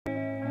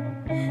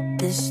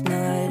This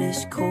night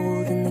is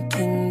cold in the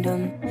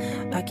kingdom.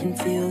 I can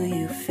feel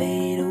you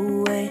fade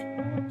away.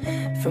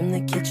 From the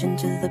kitchen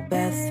to the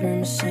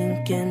bathroom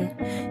sinking.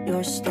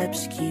 Your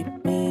steps keep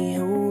me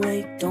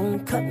awake.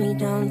 Don't cut me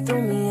down, throw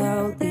me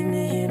out, leave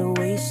me here to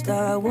waste.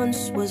 I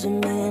once was a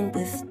man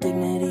with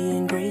dignity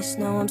and grace.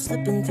 Now I'm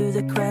slipping through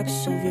the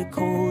cracks of your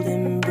cold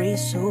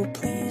embrace. So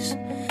please,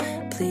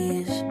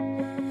 please,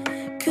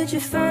 could you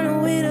find a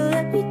way to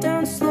let me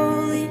down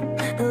slowly?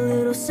 A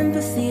little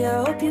sympathy,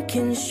 I hope you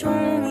can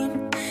show me.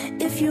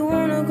 If you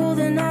wanna go,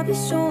 then I'll be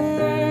so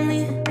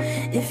lonely.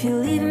 If you're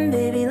leaving,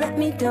 baby, let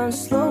me down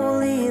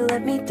slowly.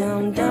 Let me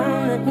down,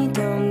 down, let me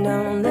down,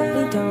 down, let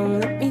me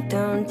down, let me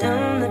down,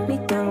 down, let me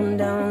down,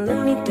 down,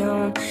 let me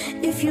down.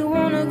 If you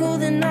wanna go,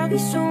 then I'll be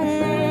so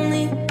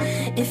lonely.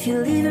 If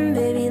you're leaving,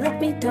 baby,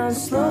 let me down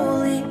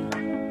slowly.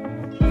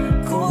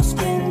 Cold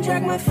skin,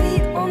 drag my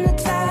feet on the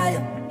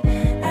tile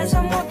as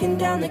I'm walking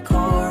down the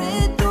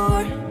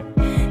corridor.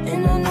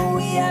 And I know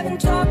we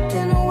haven't talked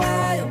in a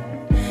while,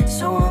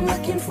 so I'm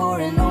looking for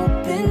an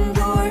open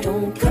door.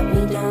 Don't cut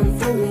me down,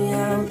 throw me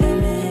out,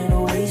 leave me in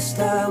a waste.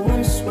 I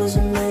once was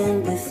a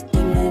man with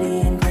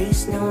dignity and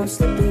grace. Now I'm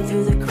slipping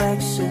through the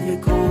cracks of your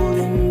cold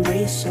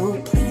embrace. So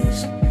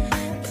please,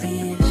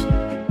 please,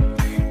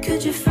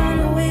 could you find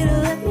a way to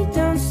let me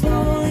down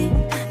slowly?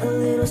 A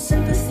little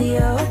sympathy,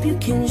 I hope you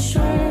can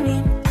show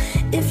me.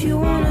 If you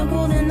wanna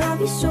go, then I'll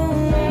be so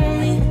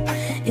lonely.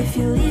 If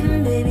you're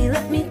leaving, baby,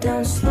 let me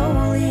down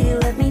slowly.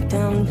 Let me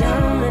down,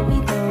 down, let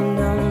me down,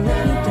 down,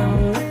 let me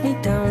down, let me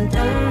down,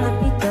 down,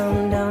 let me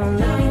down, down,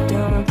 let me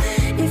down.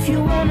 If you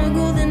wanna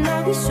go, then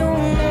I'll be so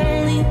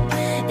lonely.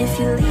 If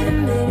you're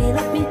leaving, baby,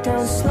 let me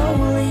down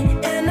slowly.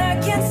 And I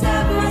can't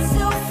stop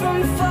myself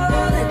from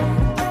falling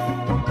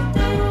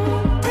down.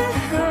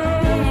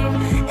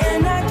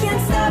 And I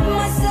can't stop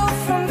myself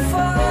from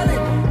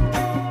falling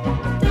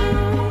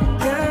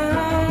down.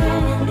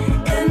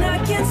 And I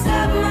can't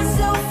stop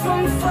myself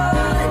from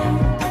falling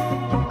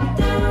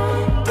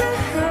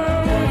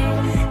down.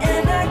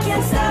 And I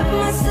can't stop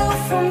myself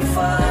from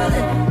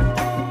falling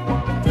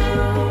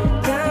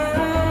down.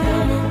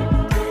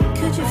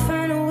 Could you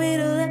find a way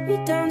to let me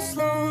down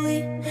slowly?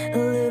 A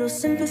little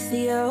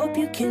sympathy, I hope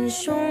you can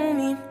show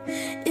me.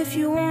 If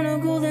you wanna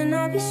go, then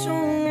I'll be so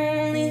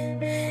lonely.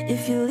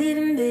 If you're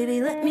leaving,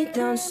 baby, let me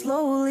down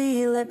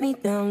slowly. Let me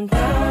down,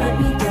 down, let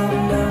me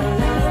down, down,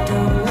 let me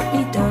down, let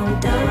me down,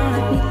 down,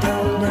 let me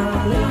down,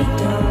 down, let me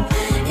down.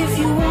 If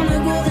you wanna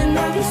go, then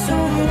I'll be so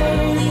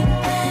lonely.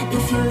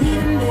 If you're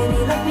leaving, baby,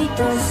 let me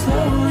down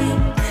slowly.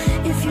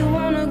 If you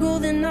wanna go,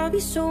 then I'll be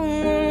so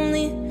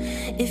lonely.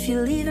 If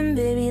you're leaving,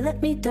 baby,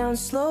 let me down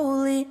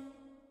slowly.